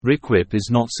Rikvip is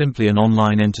not simply an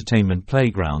online entertainment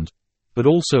playground, but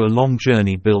also a long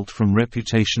journey built from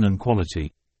reputation and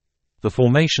quality. The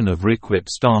formation of Rikvip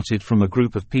started from a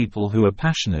group of people who are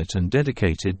passionate and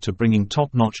dedicated to bringing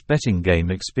top-notch betting game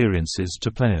experiences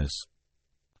to players.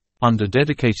 Under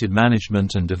dedicated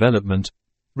management and development,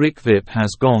 Rikvip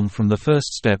has gone from the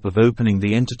first step of opening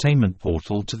the entertainment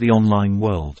portal to the online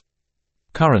world.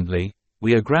 Currently,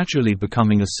 we are gradually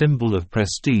becoming a symbol of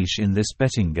prestige in this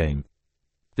betting game.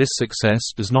 This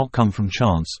success does not come from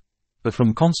chance, but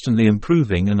from constantly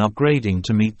improving and upgrading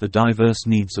to meet the diverse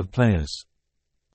needs of players.